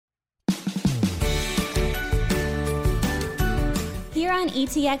Here on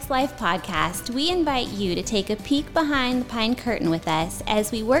ETX Life Podcast, we invite you to take a peek behind the pine curtain with us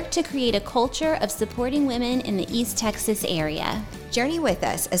as we work to create a culture of supporting women in the East Texas area. Journey with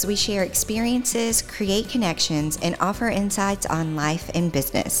us as we share experiences, create connections, and offer insights on life and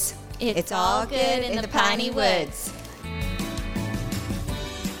business. It's all good in the piney woods.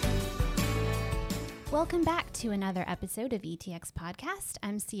 Welcome back to another episode of ETX Podcast.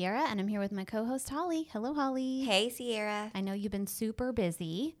 I'm Sierra, and I'm here with my co-host, Holly. Hello, Holly. Hey, Sierra. I know you've been super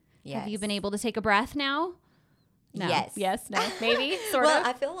busy. Yes. Have you been able to take a breath now? No. Yes. Yes, no, maybe, sort Well, of.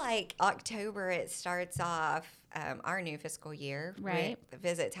 I feel like October, it starts off our new fiscal year. Right.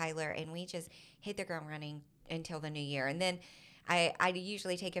 Visit Tyler, and we just hit the ground running until the new year. And then I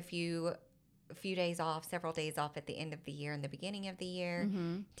usually take a few days off, several days off at the end of the year and the beginning of the year,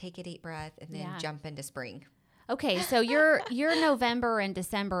 take a deep breath, and then jump into spring. Okay, so your November and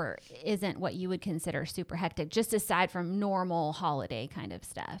December isn't what you would consider super hectic, just aside from normal holiday kind of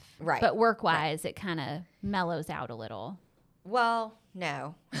stuff. Right. But work-wise, it kind of mellows out a little. Well,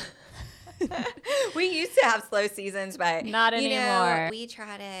 no. We used to have slow seasons, but Not anymore. We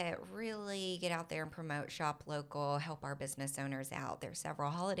try to really get out there and promote Shop Local, help our business owners out. There's several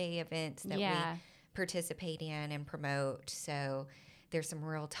holiday events that we participate in and promote. So there's some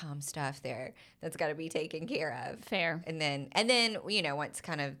real time stuff there that's got to be taken care of. Fair. And then once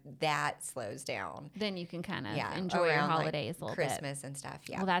kind of that slows down, then you can kind of enjoy your holidays a little bit. Christmas and stuff.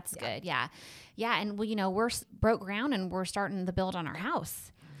 Yeah. Well, that's good. Yeah. Yeah. And we're broke ground and we're starting to build on our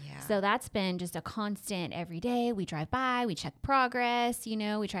house. So that's been just a constant every day. We drive by, we check progress,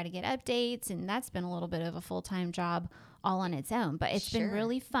 we try to get updates, and that's been a little bit of a full-time job all on its own. But it's been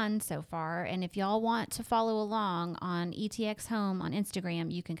really fun so far. And if y'all want to follow along on ETX Home on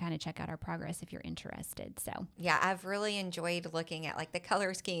Instagram, you can kind of check out our progress if you're interested. So yeah, I've really enjoyed looking at like the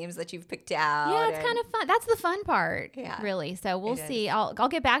color schemes that you've picked out. Yeah, it's kind of fun. That's the fun part, really. So we'll see. I'll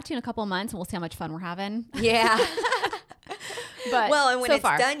get back to you in a couple of months and we'll see how much fun we're having. Yeah. But well, and when so it's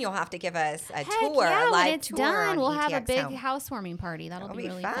far, done, you'll have to give us a tour, yeah, a live when it's tour. done, we'll have a ETX big Home. housewarming party. That'll be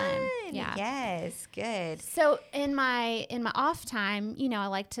really fun. Yeah. Yes. Good. So in my off time, I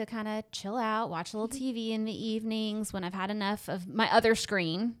like to kind of chill out, watch a little TV in the evenings when I've had enough of my other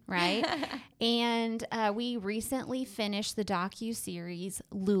screen, right? And we recently finished the docu-series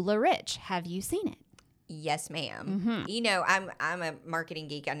Lula Rich. Have you seen it? Yes, ma'am. Mm-hmm. I'm a marketing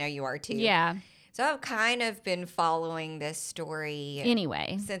geek. I know you are too. Yeah. So I've kind of been following this story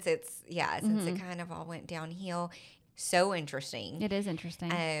anyway since it kind of all went downhill. So interesting. It is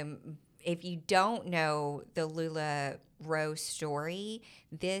interesting. If you don't know the Lula Roe story,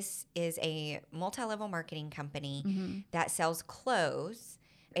 this is a multi-level marketing company that sells clothes.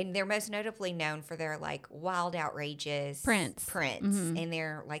 And they're most notably known for their like wild, outrageous prints. And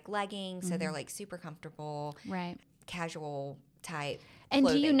they're like leggings. So they're like super comfortable, right? Casual type. And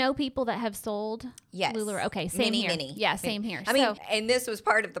clothing. do you know people that have sold Lula? Okay, same here. Yeah, same here. I mean, and this was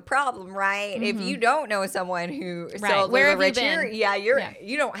part of the problem, right? If you don't know someone who sells where Lula have you Rich, been?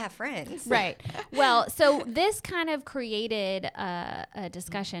 you don't have friends, right? Well, so this kind of created a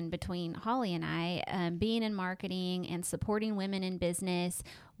discussion between Holly and I, being in marketing and supporting women in business.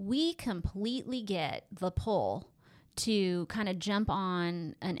 We completely get the pull to kind of jump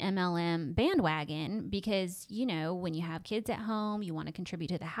on an MLM bandwagon because, when you have kids at home, you want to contribute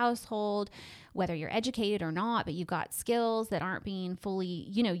to the household, whether you're educated or not, but you've got skills that aren't being fully,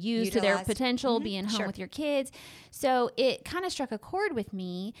 used to their potential, being home with your kids. So it kind of struck a chord with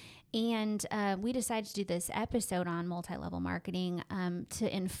me. And we decided to do this episode on multi-level marketing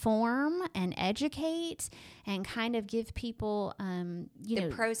to inform and educate and kind of give people, the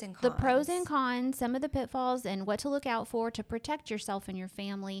pros and cons. The pros and cons, some of the pitfalls, and what to look out for to protect yourself and your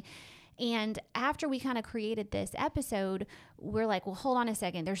family. And after we kind of created this episode, we're like, well, hold on a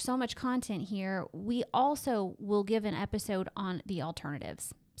second. There's so much content here. We also will give an episode on the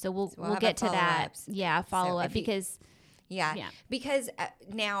alternatives. So we'll get to that. Yeah, follow up because... Yeah, because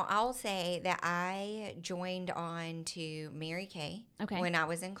now I'll say that I joined on to Mary Kay when I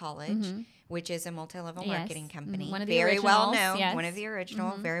was in college, which is a multi-level marketing company. One of the very originals, well known, one of the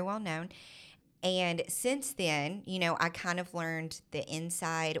original, very well known. And since then, I kind of learned the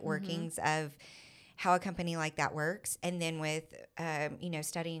inside workings of how a company like that works. And then with,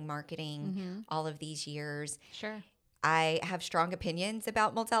 studying marketing all of these years. Sure. I have strong opinions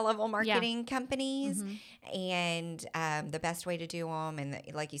about multi-level marketing companies and the best way to do them. And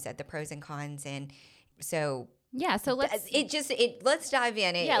like you said, the pros and cons. And so let's dive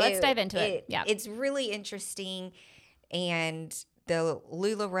in. Let's dive into it. Yeah. It's really interesting. And the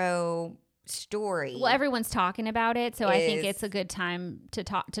LuLaRoe story. Well, everyone's talking about it, so I think it's a good time to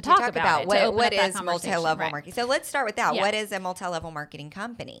talk about it. What is multi-level right. marketing. So let's start with that. Yeah. What is a multi-level marketing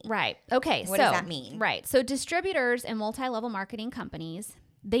company? Right. Okay. What does that mean? Right. So distributors and multi-level marketing companies,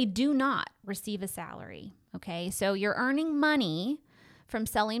 they do not receive a salary. Okay. So you're earning money from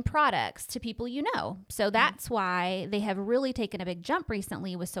selling products to people you know. So that's why they have really taken a big jump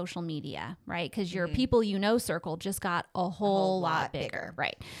recently with social media, right? Because your people you know circle just got a whole lot bigger.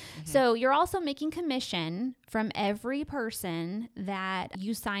 Right. So you're also making commission from every person that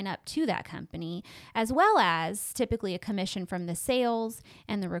you sign up to that company, as well as typically a commission from the sales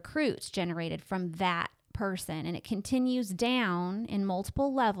and the recruits generated from that person. And it continues down in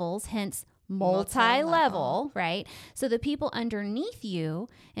multiple levels, hence multi-level, right? So the people underneath you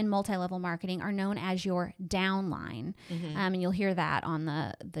in multi-level marketing are known as your downline. And you'll hear that on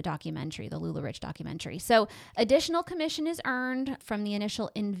the documentary, the LuLaRich documentary. So additional commission is earned from the initial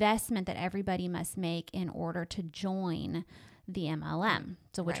investment that everybody must make in order to join the MLM.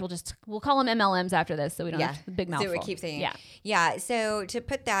 So which we'll call them MLMs after this, so we don't have the big mouthful. So we keep saying Yeah. So to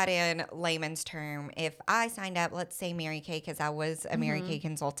put that in layman's term, if I signed up, let's say Mary Kay, because I was a Mary Kay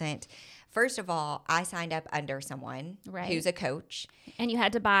consultant. First of all, I signed up under someone who's a coach. And you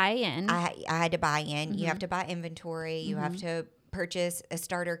had to buy in. I had to buy in. You have to buy inventory. You have to purchase a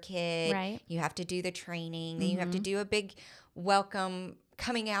starter kit. Right. You have to do the training. Then you have to do a big welcome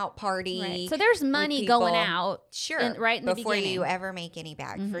coming out party. Right. So there's money going out. Sure. In the before beginning. you ever make any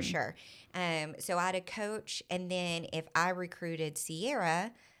back, for sure. So I had a coach. And then if I recruited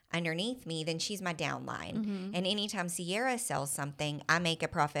Sierra underneath me, then she's my downline. And anytime Sierra sells something, I make a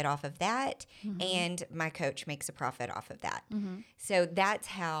profit off of that, and my coach makes a profit off of that. So that's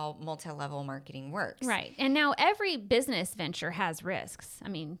how multi-level marketing works. Right. And now every business venture has risks. I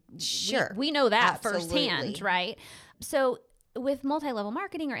mean, Sure. we know that Absolutely. firsthand, right? So with multi-level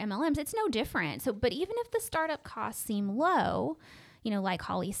marketing or MLMs, it's no different. So, but even if the startup costs seem low, like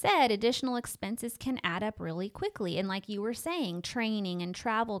Holly said, additional expenses can add up really quickly. And like you were saying, training and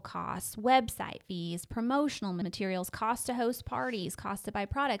travel costs, website fees, promotional materials, cost to host parties, cost to buy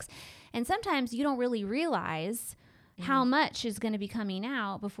products. And sometimes you don't really realize how much is going to be coming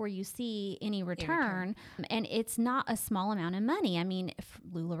out before you see any return. And it's not a small amount of money. I mean,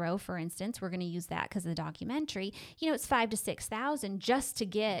 LuLaRoe, for instance, we're going to use that because of the documentary. It's $5,000 to $6,000 just to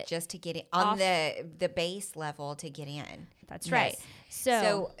get it on the base level to get in. That's right.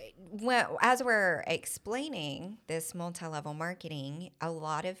 So as we're explaining this multi-level marketing, a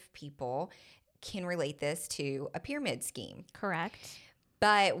lot of people can relate this to a pyramid scheme. Correct.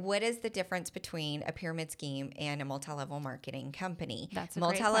 But what is the difference between a pyramid scheme and a multi-level marketing company? That's a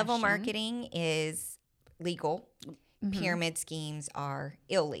great multi-level question. marketing is legal. Pyramid schemes are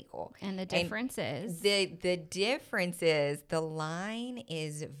illegal. And the difference is? The difference is the line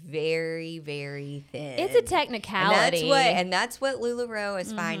is very, very thin. It's a technicality. And that's what LuLaRoe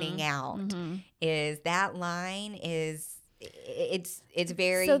is finding out, is that line is... It's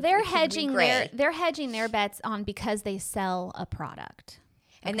very so they're hedging their bets on because they sell a product.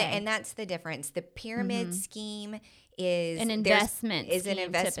 And that's the difference. The pyramid scheme is an investment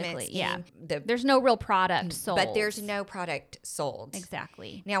scheme. Scheme. Yeah. There's no real product sold. But there's no product sold.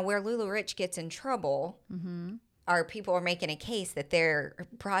 Exactly. Now, where LuLaRich gets in trouble are people are making a case that their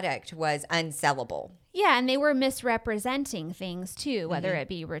product was unsellable. Yeah, and they were misrepresenting things too, whether it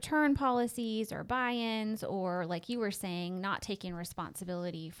be return policies or buy-ins or, like you were saying, not taking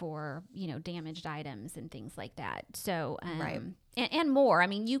responsibility for, damaged items and things like that. So, and more. I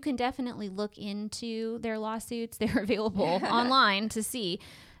mean, you can definitely look into their lawsuits. They're available online to see.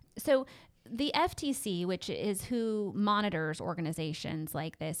 So the FTC, which is who monitors organizations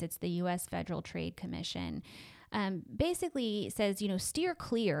like this, it's the U.S. Federal Trade Commission, basically says, steer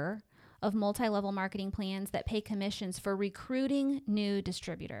clear of multi-level marketing plans that pay commissions for recruiting new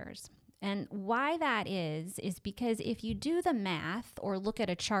distributors. And why that is because if you do the math or look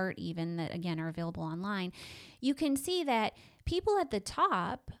at a chart even that, again, are available online, you can see that people at the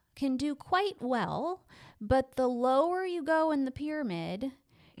top can do quite well, but the lower you go in the pyramid,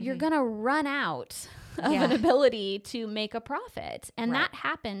 you're going to run out of an ability to make a profit. And that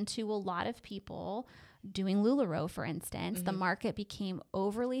happened to a lot of people doing LuLaRoe, for instance. The market became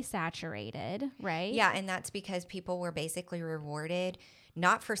overly saturated, right? Yeah, and that's because people were basically rewarded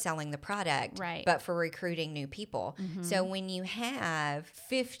not for selling the product, but for recruiting new people. So when you have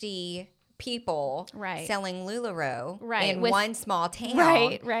 50 people selling LuLaRoe in one small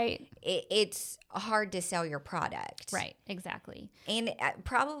town, it's hard to sell your product. Right, exactly. And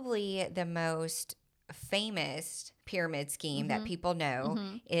probably the most famous pyramid scheme that people know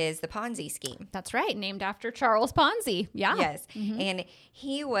is the Ponzi scheme. That's right. Named after Charles Ponzi. Yeah. Yes. And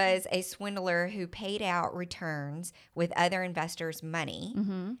he was a swindler who paid out returns with other investors' money.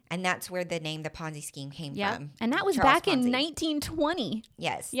 And that's where the name the Ponzi scheme came from. And that was Charles back in Ponzi. 1920.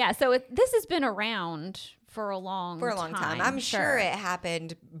 Yes. Yeah. So this has been around for a long time. I'm sure it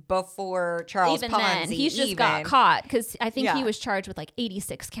happened before Charles even Ponzi. Then, he's just got caught because I think he was charged with like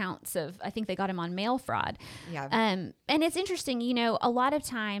 86 counts of, I think they got him on mail fraud. Yeah. And it's interesting, you know, a lot of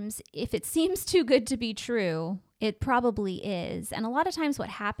times if it seems too good to be true, it probably is. And a lot of times what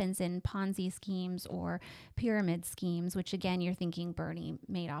happens in Ponzi schemes or pyramid schemes, which again, you're thinking Bernie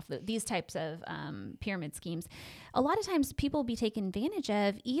Madoff, these types of pyramid schemes, a lot of times people be taken advantage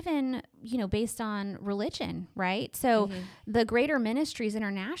of even, you know, based on religion, right? So the Greater Ministries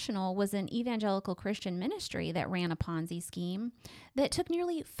International was an evangelical Christian ministry that ran a Ponzi scheme that took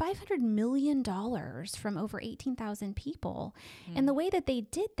nearly $500 million from over 18,000 people. And the way that they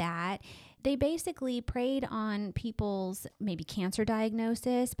did that, they basically preyed on people's maybe cancer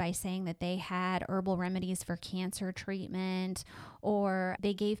diagnosis by saying that they had herbal remedies for cancer treatment, or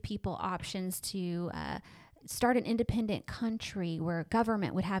they gave people options to start an independent country where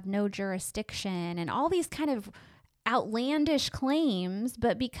government would have no jurisdiction and all these kind of outlandish claims.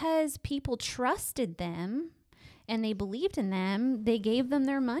 But because people trusted them and they believed in them, they gave them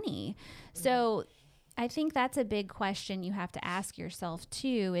their money. So I think that's a big question you have to ask yourself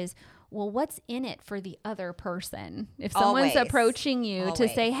too is, well, what's in it for the other person? If someone's approaching you to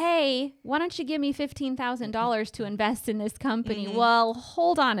say, hey, why don't you give me $15,000 to invest in this company? Well,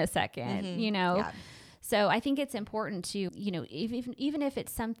 hold on a second, you know? Yeah. So I think it's important to, you know, even if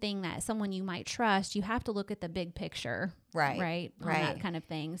it's something that someone you might trust, you have to look at the big picture, right? On that kind of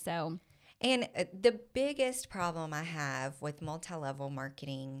thing. So, and the biggest problem I have with multi-level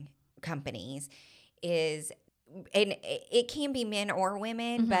marketing companies is, and it can be men or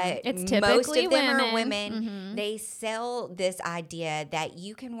women, but it's most of them women. are women. They sell this idea that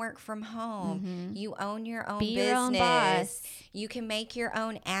you can work from home. You own your own business. Your own boss. You can make your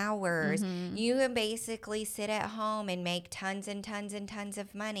own hours. You can basically sit at home and make tons and tons and tons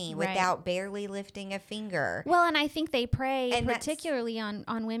of money without barely lifting a finger. Well, and I think they prey particularly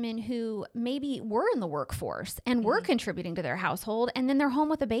on women who maybe were in the workforce and were contributing to their household, and then they're home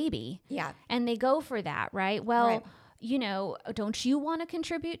with a baby. Yeah. And they go for that, right? Well, you know, don't you want to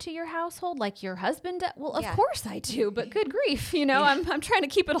contribute to your household like your husband does? Well, of course I do, but good grief, you know, I'm trying to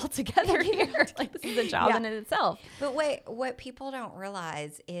keep it all together here. Like, this is a job in itself. But what people don't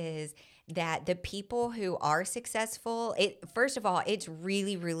realize is that the people who are successful, first of all, it's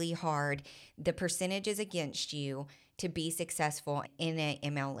really, really hard. The percentage is against you to be successful in an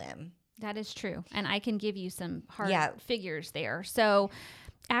MLM. That is true. And I can give you some hard figures there. So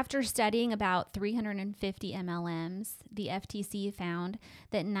after studying about 350 MLMs, the FTC found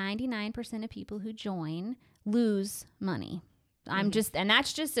that 99% of people who join lose money. And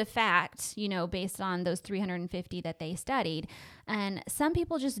that's just a fact, you know, based on those 350 that they studied. And some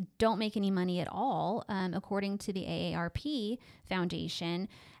people just don't make any money at all. According to the AARP Foundation,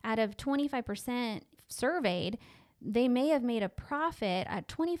 out of 25% surveyed, they may have made a profit at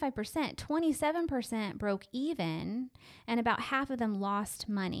 25%, 27% broke even, and about half of them lost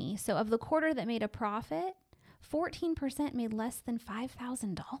money. So of the quarter that made a profit, 14% made less than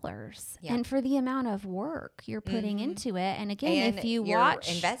 $5,000. Yeah. And for the amount of work you're putting into it. And again, if you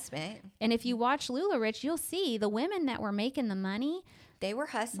watch investment, and if you watch LuLaRich, you'll see the women that were making the money, they were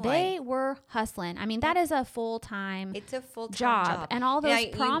hustling. I mean, that is a full-time It's a full-time job. And all those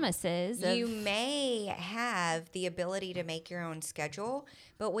promises. You may have the ability to make your own schedule,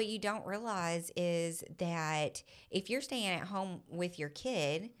 but what you don't realize is that if you're staying at home with your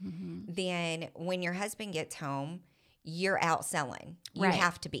kid, then when your husband gets home, you're out selling. You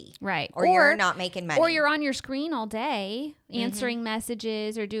have to be. Right. Or you're not making money. Or you're on your screen all day answering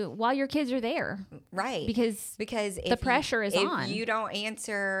messages while your kids are there. Right. Because the pressure is on. If you don't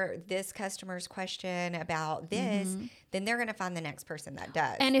answer this customer's question about this, then they're going to find the next person that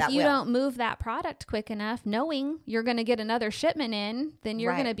does. And if you don't move that product quick enough, knowing you're going to get another shipment in, then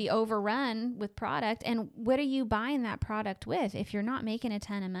you're going to be overrun with product. And what are you buying that product with? If you're not making a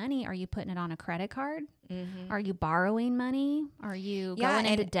ton of money, are you putting it on a credit card? Are you borrowing money? Are you going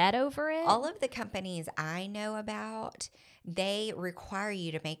into debt over it? All of the companies I know about, they require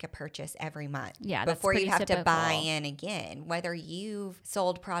you to make a purchase every month before you have to buy in again. Whether you've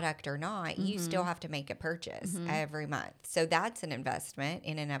sold product or not, you still have to make a purchase every month. So that's an investment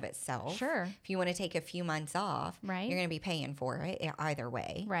in and of itself. Sure. If you want to take a few months off, you're going to be paying for it either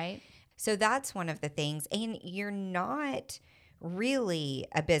way. Right. So that's one of the things. And you're not really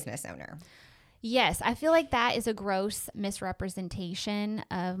a business owner. Yes, I feel like that is a gross misrepresentation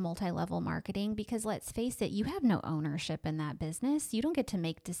of multi-level marketing because let's face it, you have no ownership in that business. You don't get to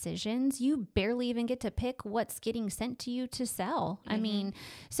make decisions. You barely even get to pick what's getting sent to you to sell. I mean,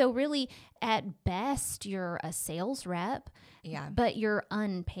 so really at best you're a sales rep. Yeah. But you're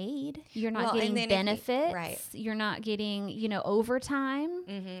unpaid. You're not Well, getting and then benefits. right. You're not getting, overtime.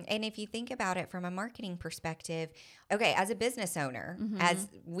 And if you think about it from a marketing perspective, okay, as a business owner, as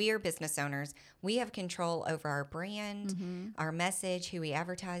we are business owners, we have control over our brand, our message, who we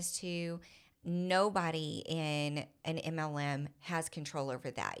advertise to. Nobody in an MLM has control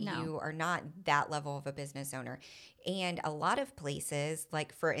over that. No. You are not that level of a business owner. And a lot of places,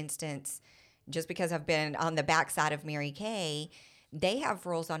 like for instance, just because I've been on the backside of Mary Kay, they have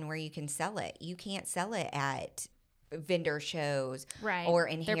rules on where you can sell it. You can't sell it at vendor shows Right. or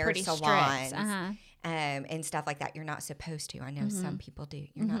in They're hair pretty salons strict. and stuff like that. You're not supposed to. I know some people do.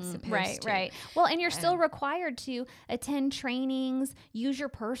 You're not supposed Right, to. right. Well, and you're still required to attend trainings, use your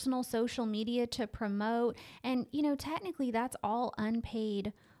personal social media to promote. And, technically that's all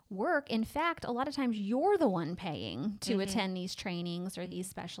unpaid work. In fact, a lot of times you're the one paying to attend these trainings or these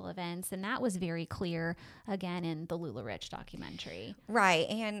special events. And that was very clear, again, in the LuLaRich documentary. Right.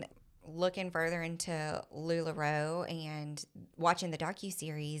 And looking further into LuLaRoe and watching the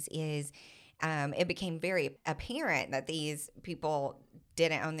docuseries is it became very apparent that these people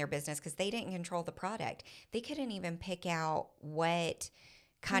didn't own their business because they didn't control the product. They couldn't even pick out what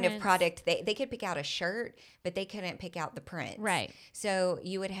kind of product they could pick out a shirt, but they couldn't pick out the prints. Right. So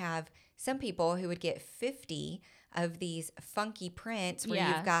you would have some people who would get 50 of these funky prints where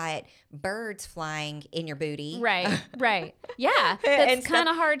you've got birds flying in your booty. Right, right. Yeah, that's kind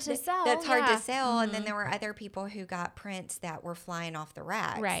of hard to sell. That's hard to sell. And then there were other people who got prints that were flying off the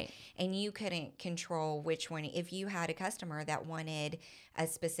racks. Right. And you couldn't control which one. If you had a customer that wanted a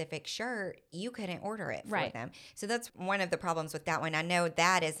specific shirt, you couldn't order it for them. So that's one of the problems with that one. I know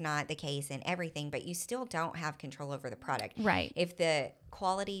that is not the case in everything, but you still don't have control over the product. Right. If the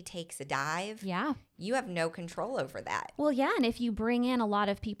quality takes a dive, you have no control over that. Well, yeah, and if you bring in a lot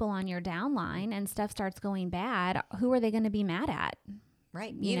of people on your downline and stuff starts going bad, who are they going to be mad at?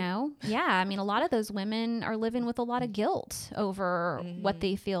 Right. You know? Yeah. I mean, a lot of those women are living with a lot of guilt over what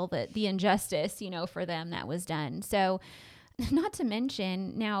they feel that the injustice, for them that was done. So not to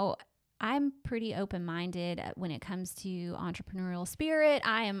mention now, I'm pretty open-minded when it comes to entrepreneurial spirit.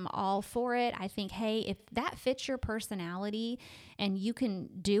 I am all for it. I think, hey, if that fits your personality and you can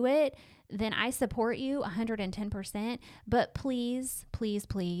do it, then I support you 110%. But please, please,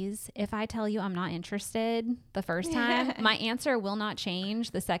 please, if I tell you I'm not interested the first time, my answer will not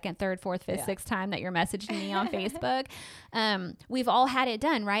change the second, third, fourth, fifth, sixth time that you're messaging me on Facebook. We've all had it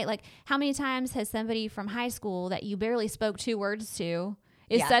done, right? Like, how many times has somebody from high school that you barely spoke 2 words to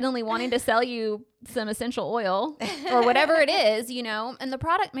is suddenly wanting to sell you some essential oil or whatever it is, and the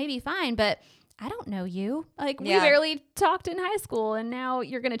product may be fine, but I don't know you. Like, we barely talked in high school and now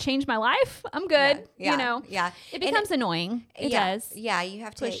you're going to change my life. I'm good. Yeah. It becomes annoying. It does. Yeah. You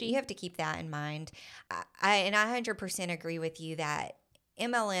have to keep that in mind. I 100% agree with you that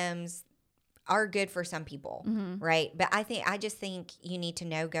MLMs are good for some people, right? But I just think you need to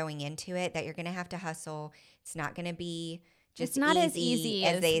know going into it that you're going to have to hustle. It's not going to be just it's not as easy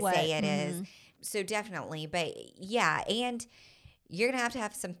as they say it is. So definitely. But yeah. And you're going to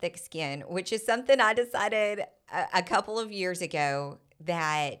have some thick skin, which is something I decided a couple of years ago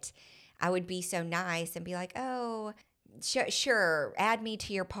that I would be so nice and be like, oh, sure, add me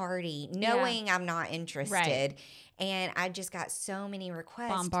to your party, knowing I'm not interested. Right. And I just got so many requests.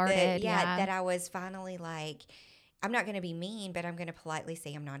 Bombarded. That I was finally like, I'm not going to be mean, but I'm going to politely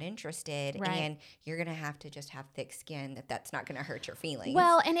say I'm not interested. Right. And you're going to have to just have thick skin that's not going to hurt your feelings.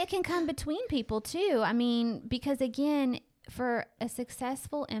 Well, and it can come between people too. I mean, because again, for a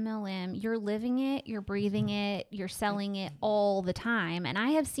successful MLM, you're living it, you're breathing it, you're selling it all the time. And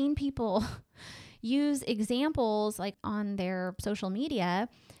I have seen people use examples like on their social media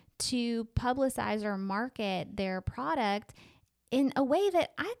to publicize or market their product in a way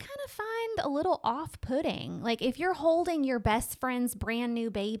that I kind of find a little off-putting. Like, if you're holding your best friend's brand new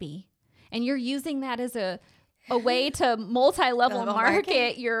baby and you're using that as a way to multi-level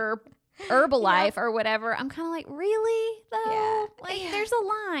market your Herbalife or whatever, I'm kind of like, really though? There's a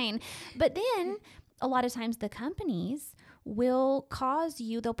line. But then a lot of times the companies will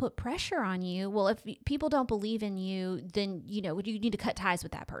they'll put pressure on you. Well, if people don't believe in you, then, you need to cut ties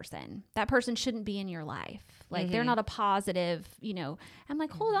with that person. That person shouldn't be in your life. Like, they're not a positive, I'm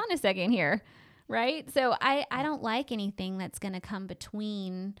like, hold on a second here. right? So I don't like anything that's going to come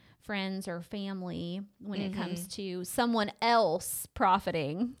between friends or family when it comes to someone else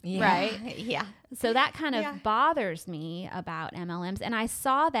profiting, right? Yeah. So that kind of bothers me about MLMs. And I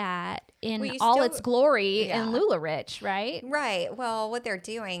saw that in Well, its glory in LuLaRich, right? Right. Well, what they're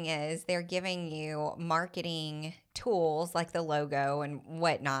doing is they're giving you marketing tools like the logo and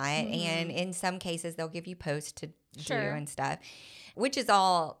whatnot. And in some cases, they'll give you posts to do and stuff, which is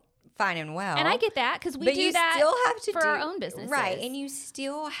all fine and well. And I get that because we do that still have to for our own businesses. Right. And you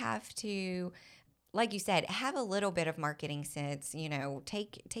still have to, like you said, have a little bit of marketing sense. You know,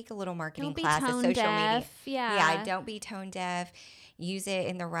 take a little marketing class of social media. Yeah. Don't be tone deaf. Use it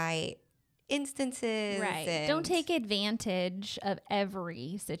in the right instances. Right. Don't take advantage of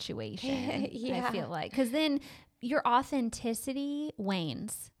every situation. I feel like, because then your authenticity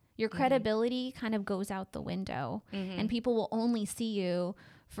wanes. Your credibility kind of goes out the window, and people will only see you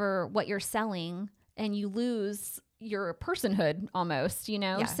for what you're selling, and you lose your personhood almost, you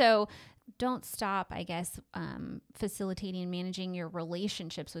know? So don't stop, I guess, facilitating and managing your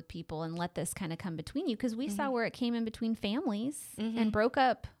relationships with people and let this kind of come between you, because we saw where it came in between families and broke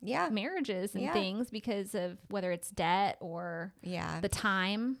up marriages and things because of whether it's debt or the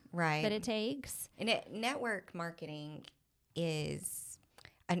time that it takes. And network marketing is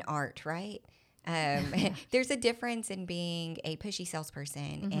an art, right? There's a difference in being a pushy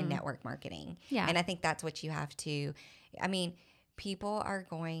salesperson and network marketing. Yeah. And I think that's what you have to, I mean, people are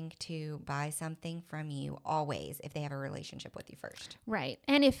going to buy something from you always if they have a relationship with you first. Right.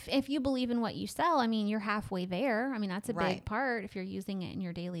 And if you believe in what you sell, I mean, you're halfway there. I mean, that's a big part if you're using it in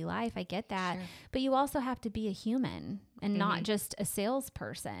your daily life. I get that. Sure. But you also have to be a human and not just a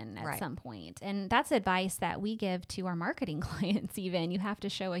salesperson at some point. And that's advice that we give to our marketing clients even. You have to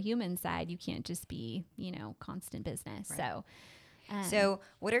show a human side. You can't just be, constant business. Right. So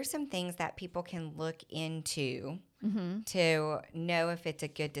what are some things that people can look into to know if it's a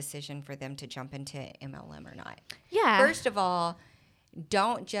good decision for them to jump into MLM or not? Yeah. First of all,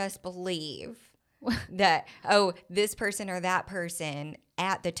 don't just believe that, this person or that person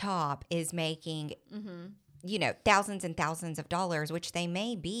at the top is making, thousands and thousands of dollars, which they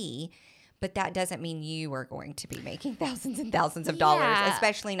may be. But that doesn't mean you are going to be making thousands and thousands of dollars,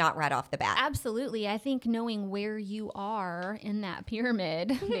 especially not right off the bat. Absolutely. I think knowing where you are in that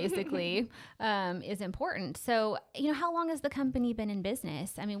pyramid, basically, is important. So, how long has the company been in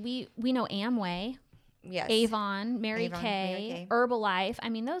business? I mean, we know Amway. Yes. Avon, Mary Kay, Herbalife. I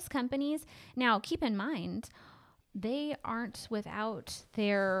mean, those companies. Now, keep in mind, they aren't without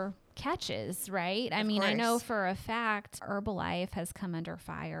their catches, right? I mean, I know for a fact Herbalife has come under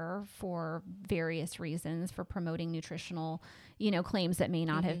fire for various reasons for promoting nutritional, claims that may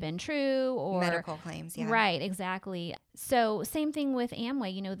not have been true, or medical claims. Yeah. Right. Exactly. So same thing with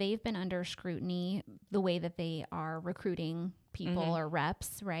Amway, they've been under scrutiny the way that they are recruiting people or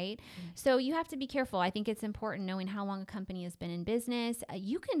reps, right? So you have to be careful. I think it's important knowing how long a company has been in business.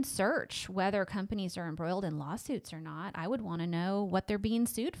 You can search whether companies are embroiled in lawsuits or not. I would want to know what they're being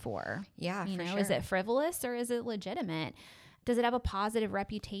sued for. Yeah, for sure. Is it frivolous or is it legitimate? Does it have a positive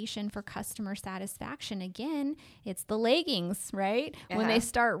reputation for customer satisfaction? Again, it's the leggings, right? When they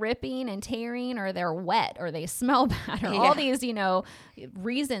start ripping and tearing, or they're wet, or they smell bad, or all these,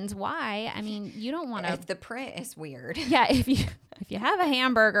 reasons why. I mean, you don't want to. If the print is weird. Yeah, if you have a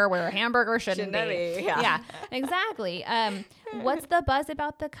hamburger where a hamburger shouldn't be. Yeah, exactly. What's the buzz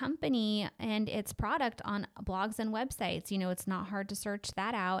about the company and its product on blogs and websites? It's not hard to search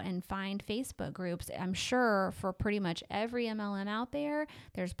that out and find Facebook groups. I'm sure for pretty much every MLM out there,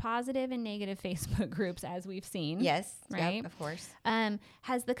 there's positive and negative Facebook groups, as we've seen. Yes, right. Yep, of course.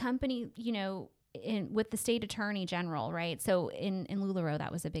 Has the company, with the state attorney general, right? So in LuLaRoe,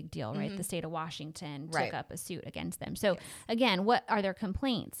 that was a big deal, right? The state of Washington took up a suit against them. So again, what are their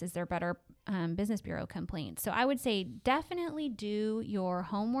complaints? Is there Better Business Bureau complaints? So I would say definitely do your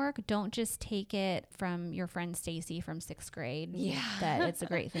homework. Don't just take it from your friend Stacy from 6th grade. Yeah, that it's a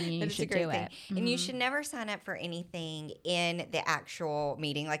great thing. You should do it. And you should never sign up for anything in the actual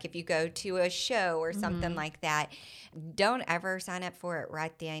meeting. Like if you go to a show or something like that, don't ever sign up for it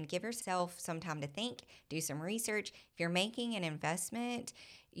right then. Give yourself some time to think, do some research. If you're making an investment,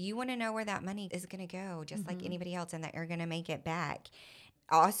 you want to know where that money is going to go, just like anybody else, and that you're going to make it back.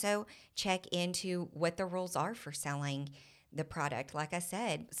 Also, check into what the rules are for selling the product. Like I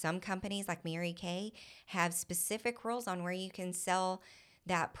said, some companies like Mary Kay have specific rules on where you can sell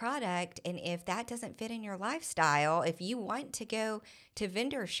that product. And if that doesn't fit in your lifestyle, if you want to go to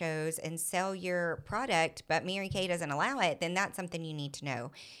vendor shows and sell your product, but Mary Kay doesn't allow it, then that's something you need to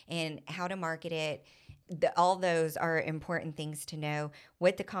know, and how to market it. all those are important things to know.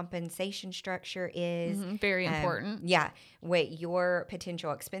 What the compensation structure is. Very important. Yeah. What your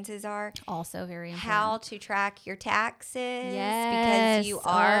potential expenses are. Also very important. How to track your taxes. Yes. Because you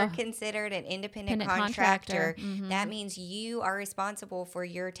are considered an independent contractor. Mm-hmm. That means you are responsible for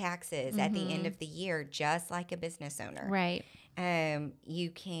your taxes at the end of the year, just like a business owner. Right. You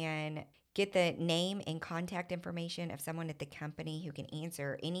can get the name and contact information of someone at the company who can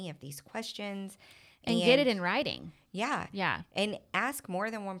answer any of these questions. And get it in writing. Yeah. Yeah. And ask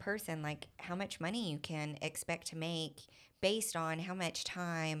more than one person, like, how much money you can expect to make based on how much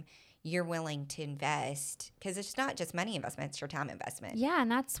time you're willing to invest. Because it's not just money investment, it's your time investment. Yeah,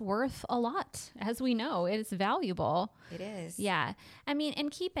 and that's worth a lot. As we know, it's valuable. It is. Yeah. I mean, and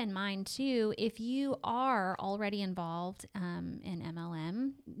keep in mind, too, if you are already involved in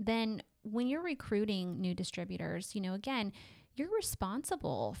MLM, then when you're recruiting new distributors, again, you're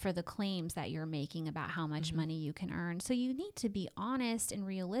responsible for the claims that you're making about how much money you can earn. So you need to be honest and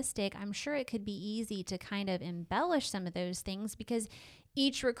realistic. I'm sure it could be easy to kind of embellish some of those things because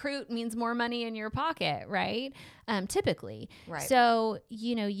each recruit means more money in your pocket, right? Typically. Right. So,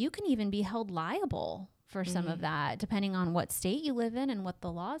 you can even be held liable for some of that, depending on what state you live in and what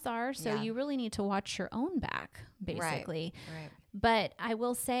the laws are. So you really need to watch your own back, basically. Right. But I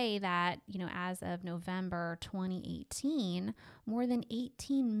will say that, as of November 2018, more than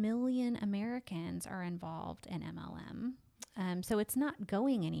 18 million Americans are involved in MLM. So it's not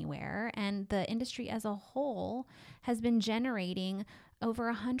going anywhere. And the industry as a whole has been generating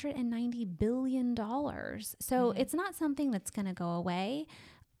over $190 billion. So it's not something that's going to go away.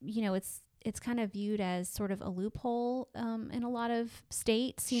 It's kind of viewed as sort of a loophole in a lot of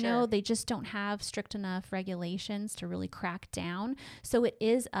states. They just don't have strict enough regulations to really crack down. So it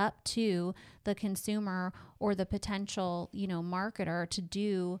is up to the consumer or the potential, marketer to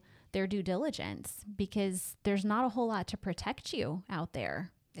do their due diligence because there's not a whole lot to protect you out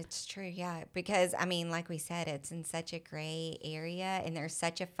there. It's true, yeah. Because, like we said, it's in such a gray area and there's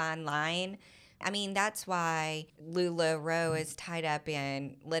such a fine line. That's why LuLaRoe is tied up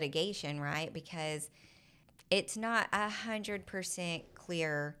in litigation, right? Because it's not 100%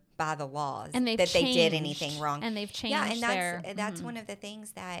 clear by the laws and that they did anything wrong. And they've changed. Yeah, and that's one of the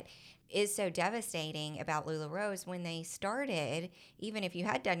things that is so devastating about LuLaRoe is when they started, even if you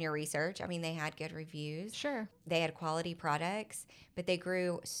had done your research, they had good reviews. Sure. They had quality products, but they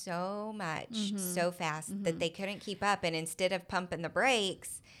grew so much, so fast that they couldn't keep up. And instead of pumping the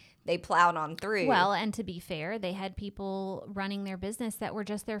brakes, they plowed on through. Well, and to be fair, they had people running their business that were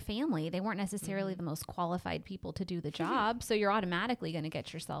just their family. They weren't necessarily the most qualified people to do the job. So you're automatically going to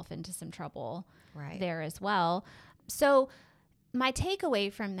get yourself into some trouble there as well. So my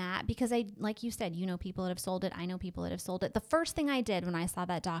takeaway from that, because like you said, people that have sold it. I know people that have sold it. The first thing I did when I saw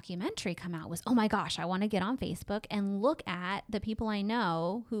that documentary come out was, oh my gosh, I want to get on Facebook and look at the people I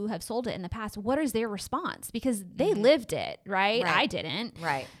know who have sold it in the past. What is their response? Because they lived it, right? I didn't.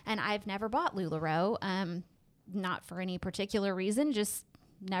 Right. And I've never bought LuLaRoe, not for any particular reason, just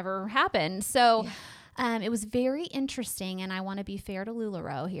never happened. So it was very interesting, and I want to be fair to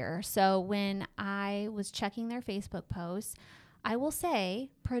LuLaRoe here. So when I was checking their Facebook posts, I will say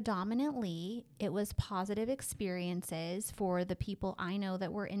predominantly it was positive experiences for the people I know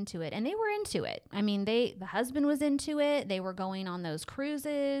that were into it. And they were into it. The husband was into it. They were going on those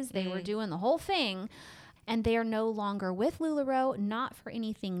cruises. They were doing the whole thing. And they are no longer with LuLaRoe, not for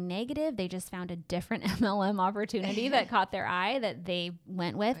anything negative. They just found a different MLM opportunity that caught their eye that they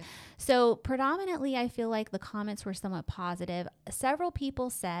went with. Right. So predominantly, I feel like the comments were somewhat positive. Several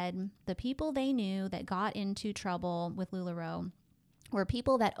people said the people they knew that got into trouble with LuLaRoe were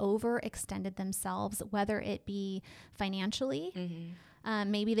people that overextended themselves, whether it be financially.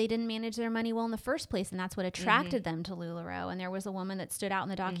 Maybe they didn't manage their money well in the first place, and that's what attracted them to LuLaRoe. And there was a woman that stood out in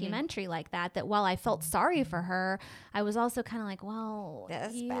the documentary like that while I felt sorry for her, I was also kind of like, well,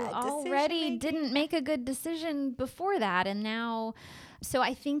 you already didn't make a good decision before that. And now, so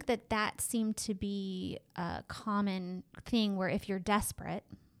I think that seemed to be a common thing where if you're desperate,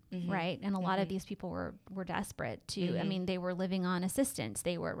 right? And a lot of these people were desperate too. They were living on assistance.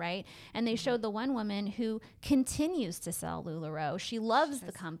 They were, right? And they showed the one woman who continues to sell LuLaRoe. She loves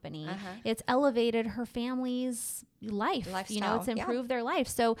the company. It's elevated her family's lifestyle. It's improved their life.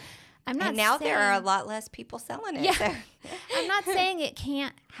 So I'm not there are a lot less people selling it. Yeah. So. I'm not saying it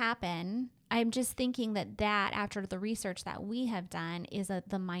can't happen. I'm just thinking that after the research that we have done is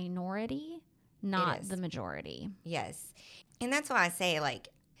the minority, not the majority. Yes. And that's why I say,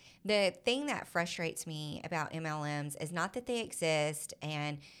 the thing that frustrates me about MLMs is not that they exist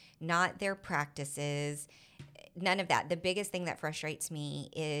and not their practices. none of that. The biggest thing that frustrates me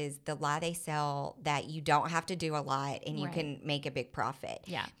is the lie they sell that you don't have to do a lot and you can make a big profit.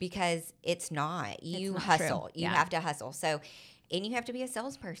 Yeah. Because it's not. You not hustle. true. You have to hustle. So, and you have to be a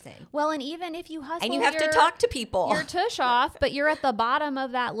salesperson. Well, and even if you hustle, And you have to talk to people. You're tush off, but you're at the bottom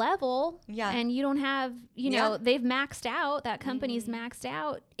of that level. Yeah. And you don't have, they've maxed out. That company's maxed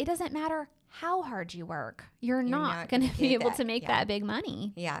out. It doesn't matter how hard you work. You're not going to be able to make that big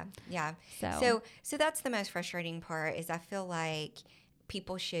money. Yeah. Yeah. So that's the most frustrating part is I feel like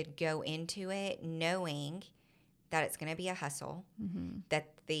people should go into it knowing that it's going to be a hustle,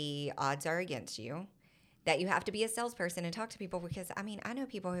 that the odds are against you, that you have to be a salesperson and talk to people because, I mean, I know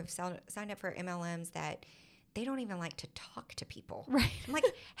people who have signed up for MLMs that they don't even like to talk to people. Right. I'm like,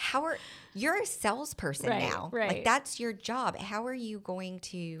 you're a salesperson now. Right. Like, that's your job. How are you going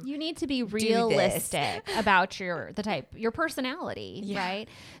to You need to be realistic about your personality, right?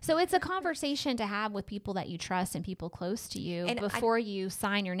 So it's a conversation to have with people that you trust and people close to you before you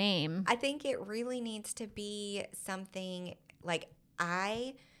sign your name. I think it really needs to be something like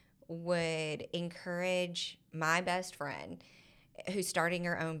I would encourage my best friend who's starting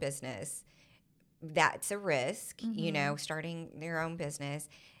her own business. That's a risk, starting their own business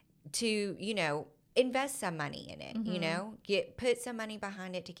to, invest some money in it, put some money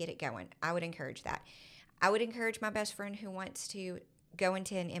behind it to get it going. I would encourage that. I would encourage my best friend who wants to go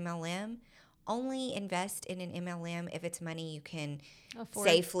into an MLM, only invest in an MLM if it's money you can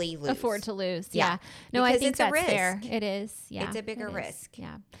safely afford to lose. Yeah. No, because I think it's a that's risk. fair. It is. Yeah. It's a bigger risk.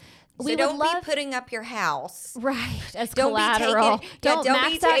 Yeah. So don't be putting up your house. Right. As collateral. Don't be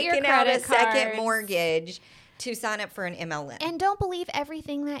max out your taking out a credit cards. second mortgage to sign up for an MLM. And don't believe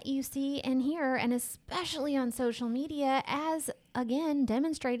everything that you see and hear, and especially on social media, as, again,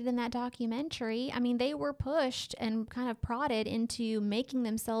 demonstrated in that documentary. I mean, they were pushed and kind of prodded into making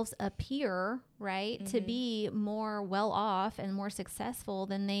themselves appear, right, to be more well off and more successful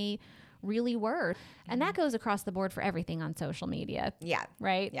than they really were. And that goes across the board for everything on social media. Yeah.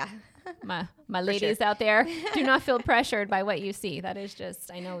 Right? Yeah. My ladies out there, do not feel pressured by what you see. That is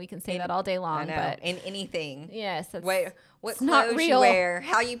just, I know we can say that all day long, but in anything. Yes. What it's clothes not real. you wear,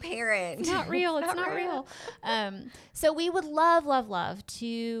 how you parent. It's not real. It's not real. So we would love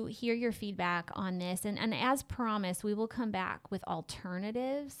to hear your feedback on this. And as promised, we will come back with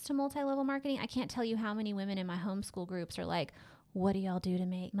alternatives to multi-level marketing. I can't tell you how many women in my homeschool groups are like, what do y'all do to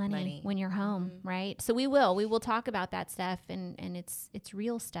make money when you're home, right? So we will talk about that stuff, and it's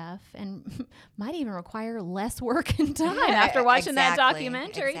real stuff, and might even require less work and time after watching that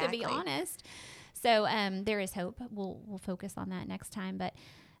documentary, to be honest. So there is hope. We'll focus on that next time. But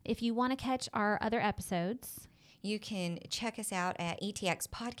if you want to catch our other episodes, you can check us out at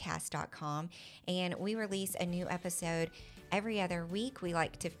etxpodcast.com, and we release a new episode every other week. We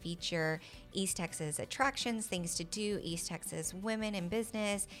like to feature East Texas attractions, things to do, East Texas women in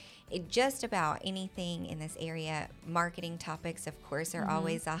business, just about anything in this area. Marketing topics, of course, are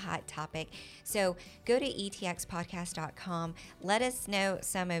always a hot topic. So go to etxpodcast.com. Let us know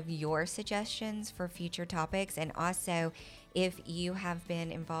some of your suggestions for future topics, and also if you have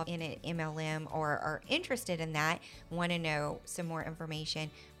been involved in an MLM or are interested in that, want to know some more information,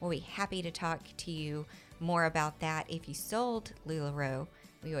 we'll be happy to talk to you more about that. If you sold LuLaRoe,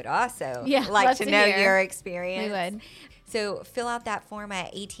 we would also like to know your experience. We would. So fill out that form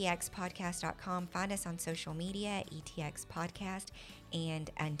at etxpodcast.com. Find us on social media, ETX Podcast.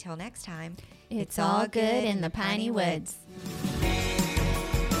 And until next time, it's all good in the piney woods.